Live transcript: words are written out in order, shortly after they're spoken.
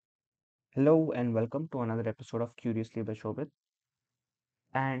Hello and welcome to another episode of Curiously by Shobit.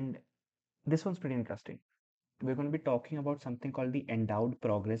 And this one's pretty interesting. We're going to be talking about something called the endowed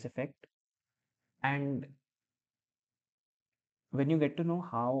progress effect. And when you get to know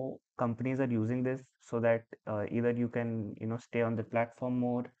how companies are using this so that either you can, stay on the platform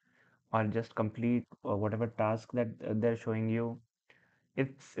more or just complete whatever task that they're showing you,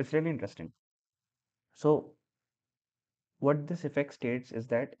 it's really interesting. So what this effect states is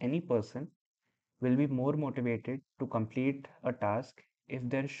that any person will be more motivated to complete a task if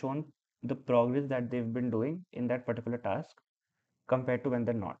they're shown the progress that they've been doing in that particular task compared to when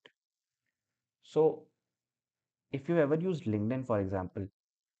they're not. So, if you ever used LinkedIn, for example,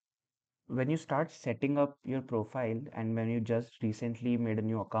 when you start setting up your profile and when you just recently made a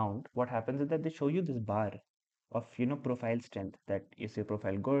new account, what happens is that they show you this bar of, profile strength. That is your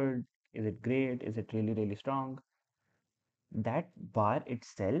profile good? Is it great? Is it really, really strong? That bar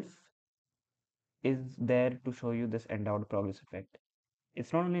itself is there to show you this endowed progress effect.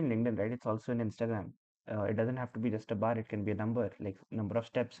 It's not only in LinkedIn, right? It's also in Instagram. It doesn't have to be just a bar. It can be a number, like number of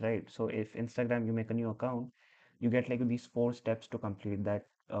steps, right? So if Instagram, you make a new account, you get like these 4 steps to complete that.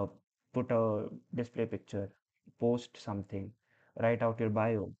 Put a display picture, post something, write out your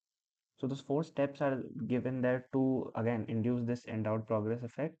bio. So those 4 steps are given there to again induce this endowed progress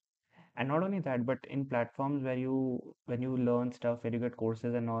effect. And not only that, but in platforms where when you learn stuff, where you get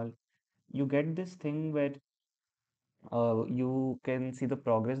courses and all, you get this thing where you can see the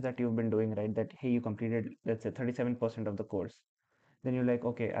progress that you've been doing, right? That, hey, you completed, let's say, 37% of the course. Then you're like,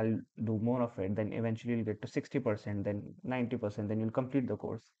 okay, I'll do more of it. Then eventually you'll get to 60%, then 90%, then you'll complete the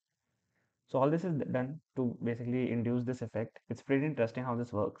course. So all this is done to basically induce this effect. It's pretty interesting how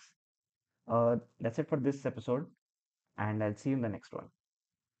this works. That's it for this episode, and I'll see you in the next one.